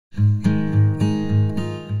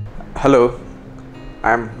Hello,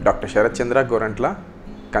 I am Dr. Sharat Chandra Gorantla,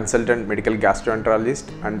 Consultant Medical Gastroenterologist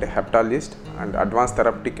and Hepatologist and Advanced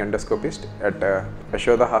Therapeutic Endoscopist at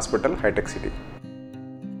Yashoda Hospital, High-Tech City.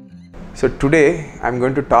 So today I am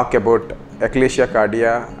going to talk about Achalasia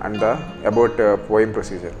Cardia and about POEM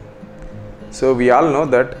procedure. So we all know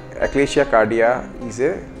that Achalasia Cardia is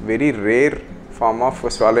a very rare form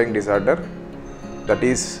of swallowing disorder, that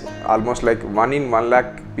is almost like 1 in 1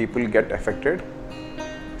 lakh people get affected.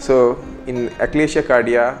 So in Achalasia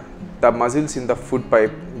Cardia, the muscles in the food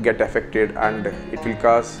pipe get affected and it will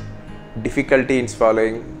cause difficulty in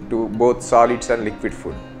swallowing to both solids and liquid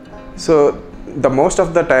food. So the most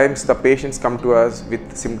of the times the patients come to us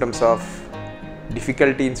with symptoms of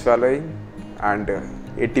difficulty in swallowing and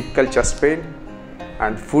atypical chest pain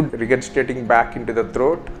and food regurgitating back into the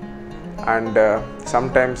throat, and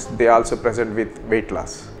sometimes they also present with weight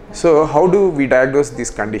loss. So how do we diagnose this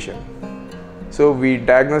condition? So we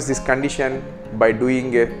diagnose this condition by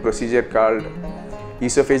doing a procedure called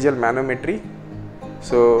esophageal manometry.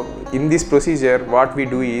 So in this procedure what we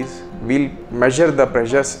do is we'll measure the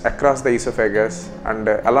pressures across the esophagus, and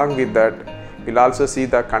along with that we'll also see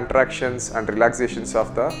the contractions and relaxations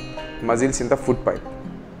of the muscles in the food pipe.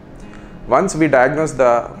 Once we diagnose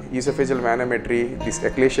the esophageal manometry, this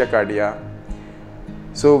Achalasia Cardia,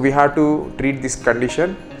 so we have to treat this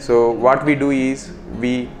condition. So what we do is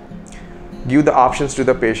we give the options to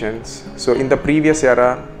the patients. So in the previous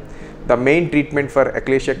era, the main treatment for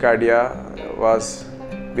Achalasia Cardia was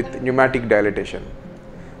with pneumatic dilatation.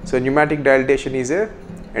 So pneumatic dilatation is a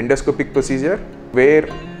endoscopic procedure where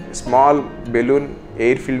small balloon,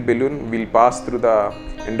 air-filled balloon will pass through the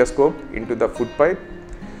endoscope into the food pipe.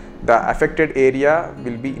 The affected area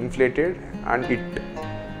will be inflated and it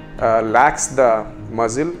lax the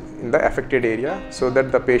muscle in the affected area so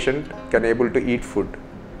that the patient can able to eat food.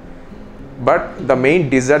 But the main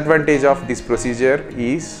disadvantage of this procedure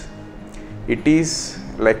is it is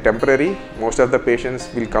like temporary. Most of the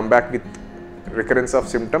patients will come back with recurrence of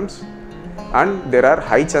symptoms and there are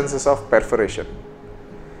high chances of perforation.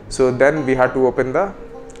 So then we have to open the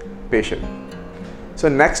patient. So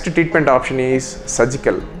next treatment option is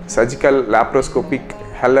surgical laparoscopic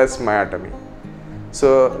Hellas myotomy.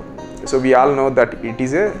 So we all know that it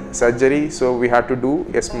is a surgery, so we have to do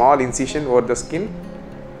a small incision over the skin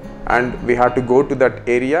and we have to go to that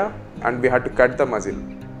area and we have to cut the muscle.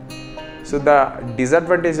 So the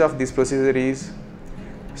disadvantage of this procedure is,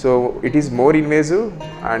 so it is more invasive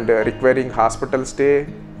and requiring hospital stay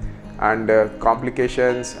and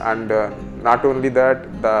complications, and not only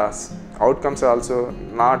that, the outcomes are also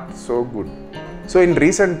not so good. So in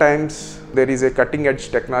recent times there is a cutting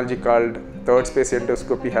edge technology called third space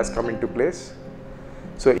endoscopy has come into place.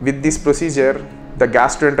 So with this procedure, the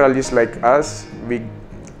gastroenterologists like us, we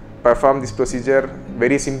perform this procedure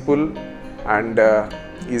very simple and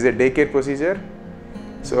is a daycare procedure.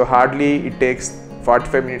 So hardly it takes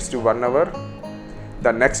 45 minutes to 1 hour.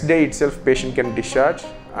 The next day itself patient can discharge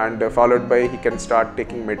and followed by he can start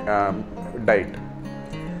taking diet.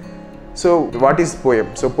 So what is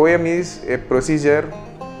POEM? So POEM is a procedure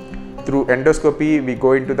through endoscopy. We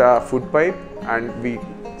go into the food pipe and we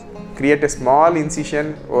create a small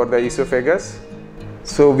incision over the esophagus.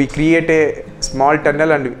 So we create a small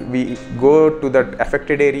tunnel and we go to that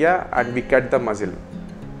affected area and we cut the muscle.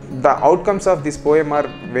 The outcomes of this POEM are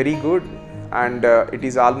very good and it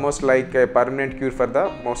is almost like a permanent cure for the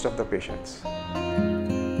most of the patients.